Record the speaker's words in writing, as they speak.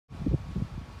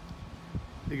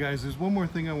Hey guys, there's one more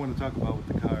thing I want to talk about with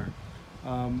the car.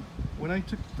 When I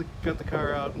got the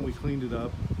car out and we cleaned it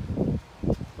up,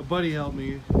 a buddy helped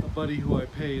me, a buddy who I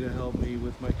pay to help me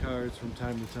with my cars from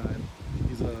time to time.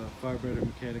 He's a far better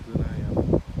mechanic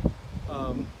than I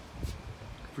am.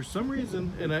 For some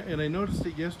reason, and I noticed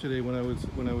it yesterday when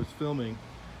I was filming,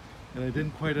 and I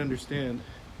didn't quite understand.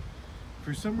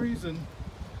 For some reason,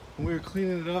 when we were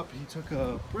cleaning it up, he took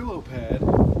a Brillo pad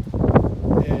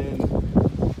and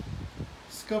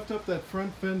scuffed up that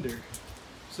front fender.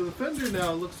 So the fender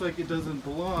now looks like it doesn't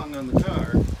belong on the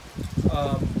car.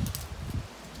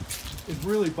 It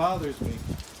really bothers me.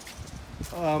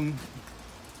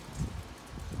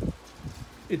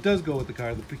 It does go with the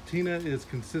car. The patina is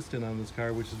consistent on this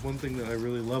car, which is one thing that I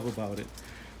really love about it.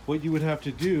 What you would have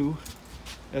to do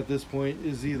at this point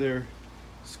is either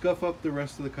scuff up the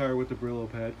rest of the car with the Brillo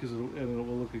pad, because it will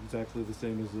look exactly the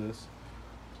same as this,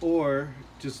 or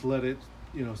just let it,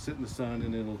 sit in the sun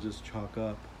and it'll just chalk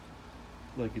up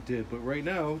like it did. But right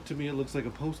now, to me, it looks like a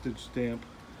postage stamp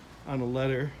on a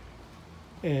letter,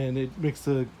 and it makes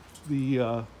the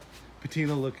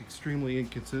patina look extremely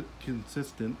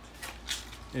inconsistent,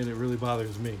 and it really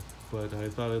bothers me. But I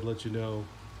thought I'd let you know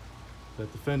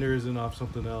that the fender isn't off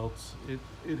something else.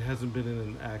 It hasn't been in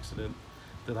an accident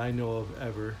that I know of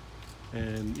ever,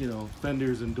 and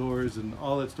fenders and doors and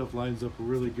all that stuff lines up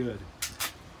really good.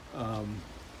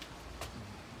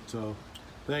 So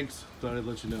thanks, thought I'd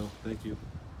let you know. Thank you.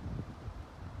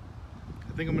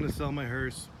 I think I'm gonna sell my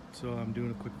hearse, so I'm doing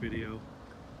a quick video.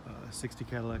 60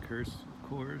 Cadillac Hearse, of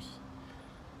course.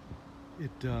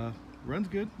 It runs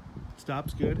good,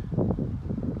 stops good.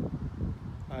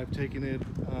 I've taken it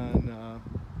on,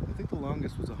 I think the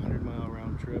longest was a 100-mile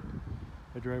round trip.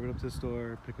 I drive it up to the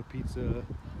store, pick up pizza,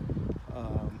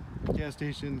 gas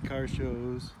station, car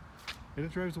shows, and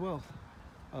it drives well.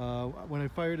 When I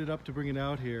fired it up to bring it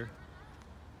out here,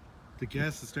 the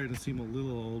gas is starting to seem a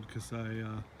little old because I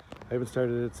haven't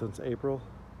started it since April,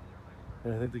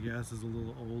 and I think the gas is a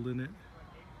little old in it.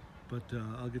 But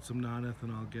I'll get some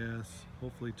non-ethanol gas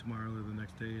hopefully tomorrow or the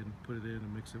next day and put it in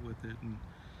and mix it with it, and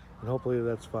hopefully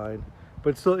that's fine.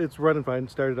 But still, it's running fine.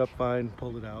 Started up fine,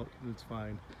 pulled it out, and it's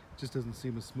fine. It just doesn't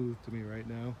seem as smooth to me right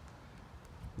now.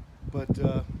 But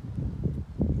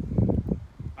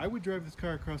I would drive this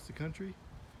car across the country,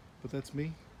 but that's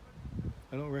me.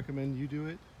 I don't recommend you do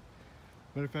it.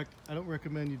 Matter of fact, I don't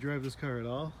recommend you drive this car at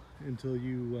all until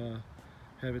you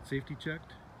have it safety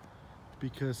checked,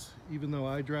 because even though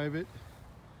I drive it,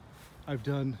 I've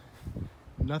done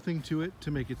nothing to it to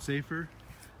make it safer.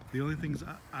 The only things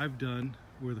I've done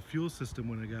were the fuel system.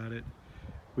 When I got it,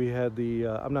 we had the,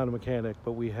 I'm not a mechanic,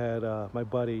 but we had, my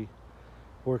buddy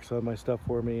works on my stuff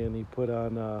for me, and he put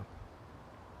on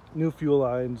new fuel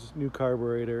lines, new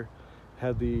carburetor,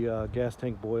 had the gas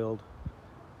tank boiled,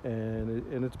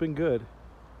 and it's been good.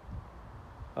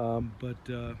 But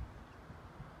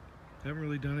haven't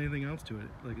really done anything else to it.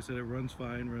 Like I said, it runs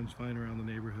fine around the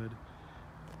neighborhood.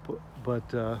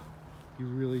 But you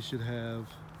really should have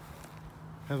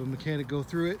a mechanic go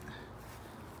through it,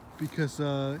 because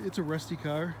it's a rusty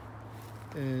car,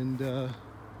 and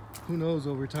who knows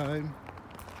over time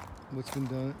what's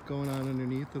been going on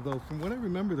underneath. Although from what I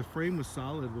remember, the frame was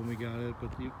solid when we got it,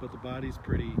 but the body's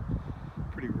pretty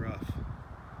rough.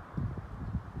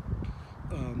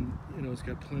 It's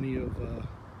got plenty of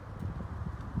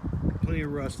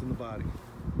rust in the body.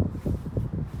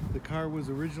 The car was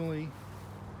originally,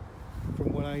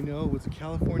 from what I know, was a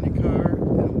California car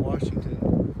and a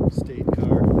Washington state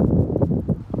car.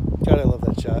 God, I love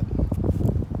that shot.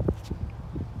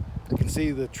 You can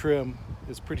see the trim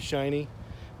is pretty shiny.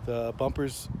 The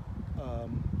bumpers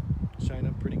shine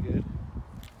up pretty good.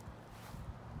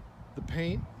 The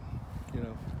paint,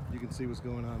 you can see what's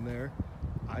going on there.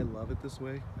 I love it this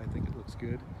way. I think it looks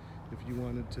good. If you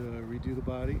wanted to redo the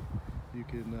body, you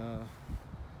can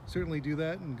certainly do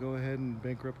that and go ahead and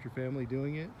bankrupt your family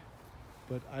doing it.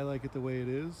 But I like it the way it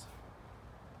is.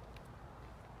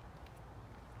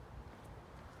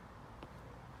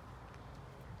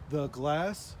 The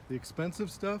glass, the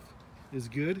expensive stuff, is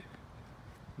good.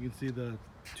 You can see the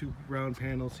two round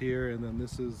panels here, and then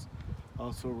this is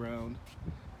also round.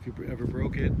 If you ever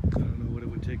broke it, I don't know what it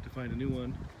would take to find a new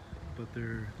one, but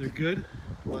they're good,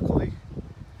 luckily.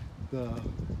 The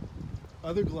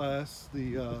other glass,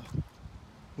 the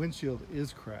windshield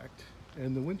is cracked,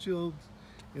 and the windshields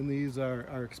in these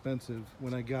are expensive.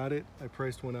 When I got it, I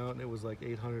priced one out and it was like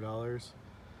 $800.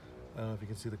 I don't know if you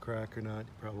can see the crack or not.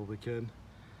 You probably can.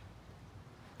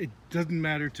 It doesn't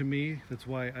matter to me. That's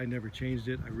why I never changed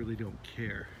it. I really don't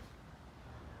care.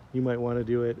 You might want to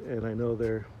do it, and I know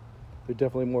they're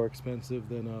definitely more expensive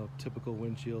than a typical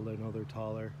windshield. I know they're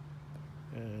taller.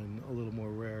 and a little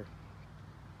more rare.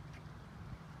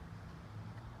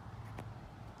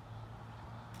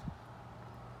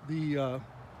 The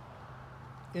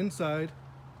inside,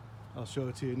 I'll show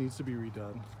it to you. It needs to be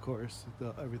redone, of course.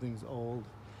 Everything's old,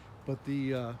 but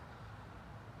the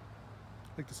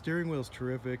like the steering wheel's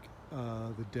terrific.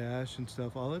 The dash and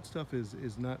stuff, all that stuff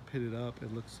is not pitted up.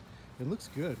 It looks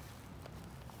good.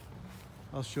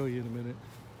 I'll show you in a minute.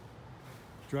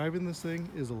 Driving this thing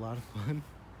is a lot of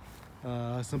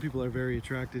fun. Some people are very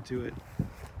attracted to it.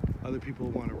 Other people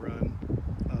want to run.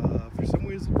 For some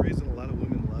reason, a lot of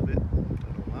women love it. I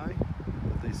don't know why,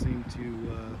 but they seem to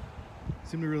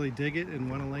really dig it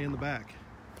and want to lay in the back.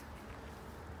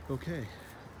 Okay.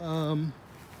 Let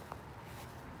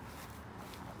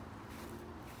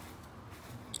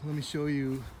me show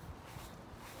you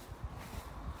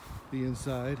the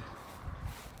inside.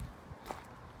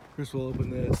 First we'll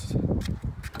open this.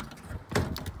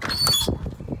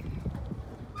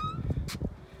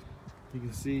 You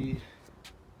can see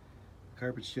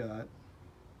carpet shot.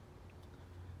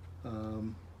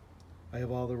 I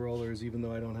have all the rollers, even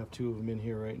though I don't have two of them in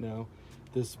here right now.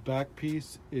 This back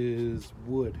piece is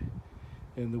wood,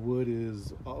 and the wood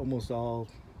is almost all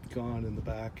gone in the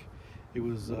back. It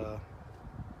was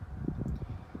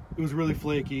really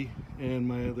flaky, and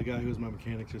the guy who was my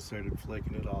mechanic just started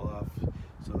flaking it all off.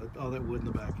 So all that wood in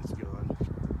the back is gone.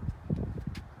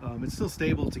 It's still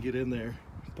stable to get in there,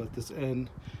 but this end,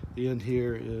 the end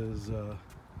here is the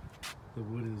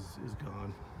wood is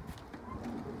gone.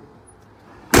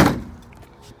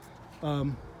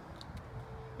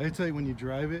 I tell you, when you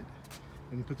drive it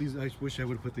and you put these, I wish I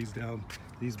would have put these down.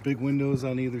 These big windows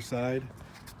on either side,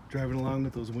 driving along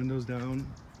with those windows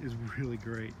down is really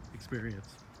great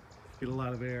experience. Get a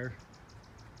lot of air,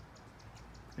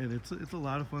 and it's a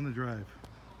lot of fun to drive.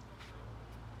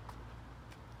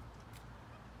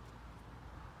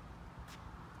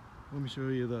 Let me show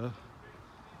you the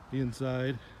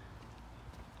inside.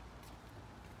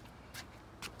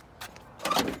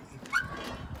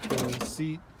 The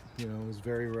seat, you know, is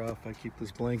very rough. I keep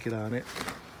this blanket on it,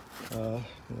 and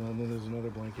then there's another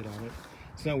blanket on it.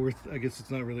 It's not worth, I guess it's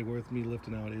not really worth me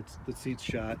lifting out. It's the seat's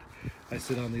shot. I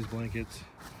sit on these blankets.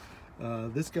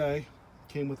 This guy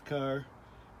came with the car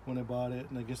when I bought it,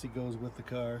 and I guess he goes with the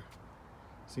car.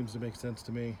 Seems to make sense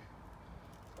to me.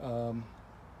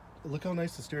 Look how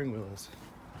nice the steering wheel is.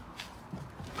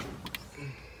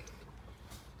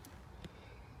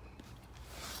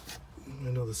 I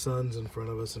know the sun's in front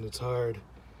of us and it's hard.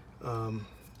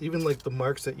 Even like the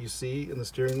marks that you see in the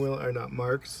steering wheel are not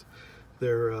marks.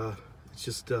 They're it's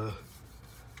just dirt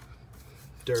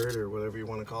or whatever you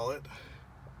want to call it.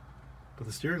 But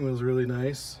the steering wheel is really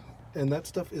nice, and that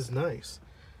stuff is nice.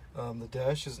 The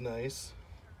dash is nice.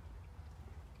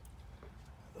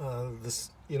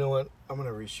 This, you know what? I'm gonna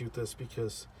reshoot this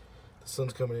because the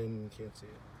sun's coming in and you can't see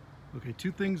it. Okay,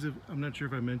 two things I'm not sure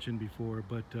if I mentioned before,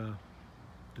 but the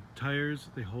tires,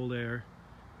 they hold air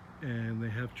and they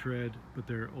have tread, but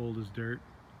they're old as dirt.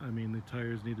 I mean, the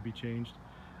tires need to be changed.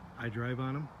 I drive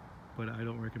on them, but I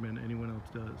don't recommend anyone else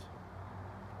does.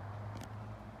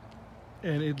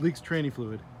 And it leaks tranny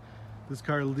fluid. This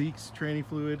car leaks tranny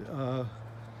fluid.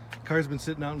 Car's been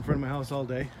sitting out in front of my house all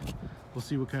day. We'll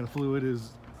see what kind of fluid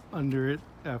is under it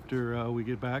after we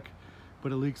get back,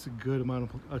 but it leaks a good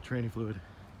amount of tranny fluid.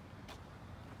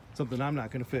 Something I'm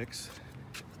not gonna fix.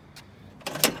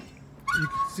 You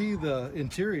can see the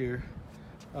interior.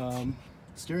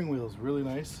 Steering wheel is really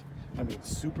nice. I mean,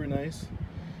 super nice.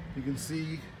 You can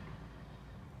see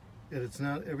that it's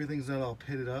not, everything's not all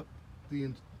pitted up.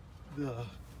 The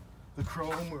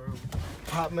chrome or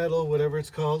hot metal, whatever it's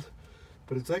called,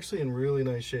 but it's actually in really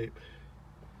nice shape.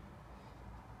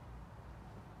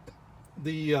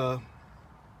 I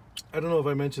don't know if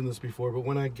I mentioned this before, but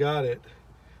when I got it,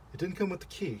 it didn't come with the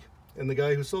key, and the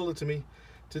guy who sold it to me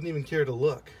didn't even care to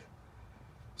look.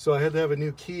 So I had to have a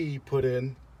new key put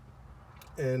in,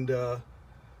 and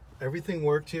everything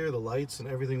worked here, the lights and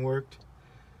everything worked.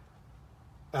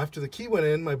 After the key went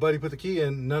in, my buddy put the key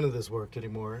in, none of this worked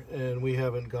anymore, and we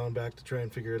haven't gone back to try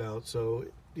and figure it out. So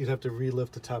you'd have to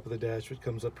re-lift the top of the dash, which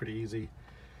comes up pretty easy,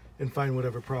 and find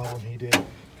whatever problem he did.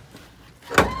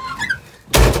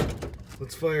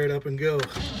 Let's fire it up and go.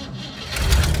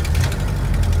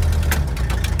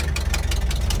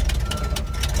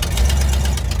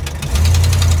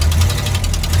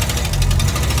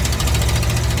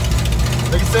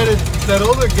 Like I said, it's that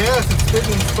older gas, it's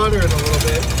spitting and sputtering a little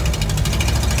bit.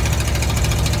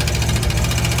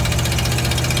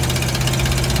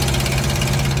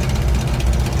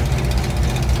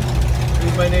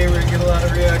 Here's my neighbor, get a lot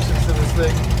of reactions to this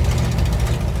thing.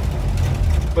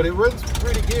 But it runs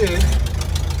pretty good.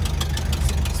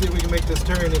 see if we can make this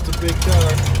turn. It's a big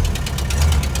car.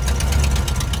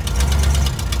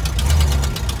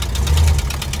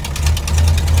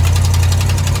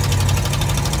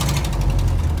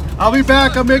 I'll be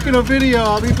back. I'm making a video.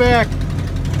 I'll be back.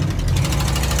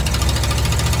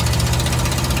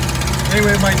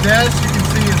 Anyway, my dash, you can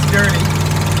see, is dirty.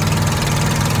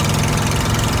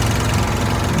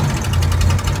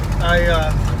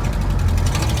 I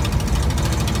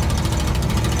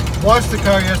washed the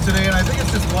car yesterday, and I think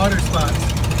it's just water spots,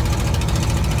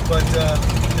 but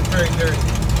it's very dirty.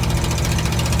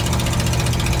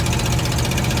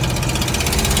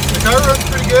 The car runs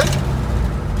pretty good.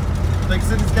 Like I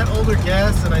said, it's got older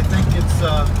gas, and I think it's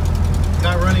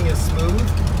not running as smooth,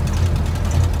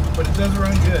 but it does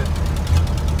run good.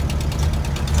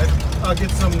 I'll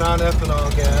get some non-ethanol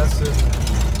gas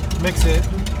and mix it,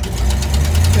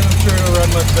 and I'm sure it'll run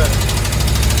much better.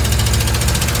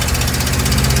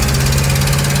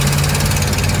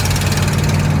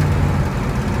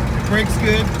 Brakes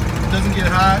good, doesn't get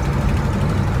hot.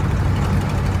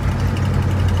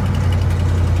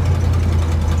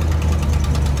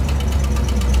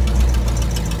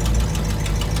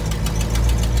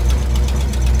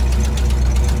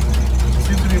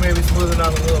 Seems to be maybe smoothing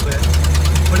out a little bit.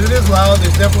 But it is loud,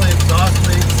 there's definitely exhaust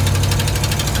leaks.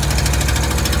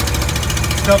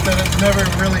 Stuff that it never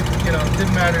really,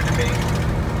 didn't matter to me.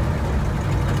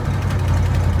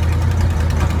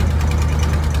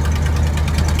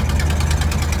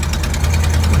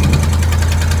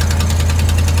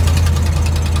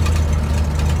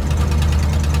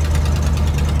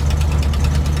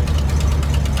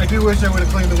 I do wish I would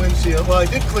have cleaned the windshield. Well, I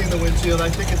did clean the windshield. I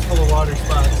think it's full of water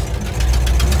spots.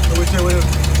 I wish I would have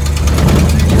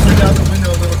figured out the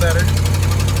window a little better.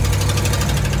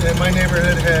 And my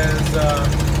neighborhood has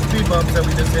speed bumps that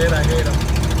we just hit. I hate them.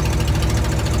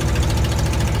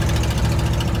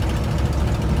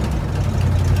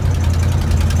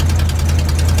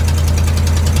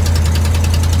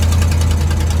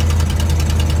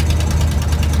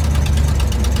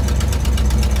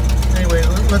 Anyway,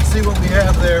 let's see what we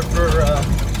have there for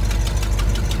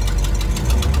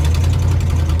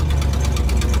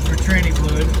training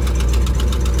fluid.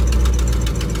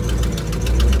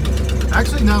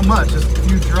 Actually, not much, just a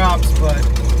few drops, but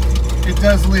it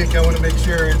does leak. I want to make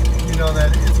sure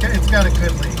that it's got a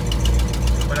good leak.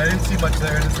 But I didn't see much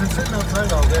there, and it's been sitting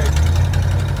outside all day.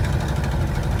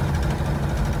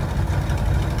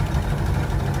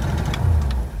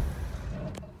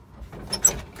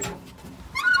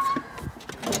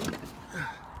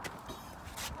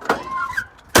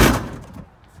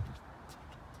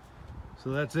 So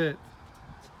that's it.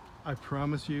 I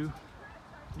promise you,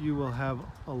 you will have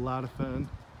a lot of fun.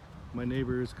 My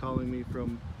neighbor is calling me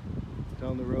from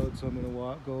down the road, so I'm going to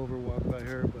walk by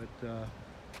her, but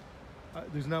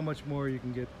there's not much more you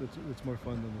can get that's more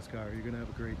fun than this car. You're going to have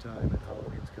a great time, and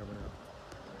Halloween's coming up.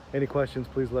 Any questions,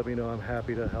 please let me know. I'm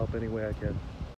happy to help any way I can.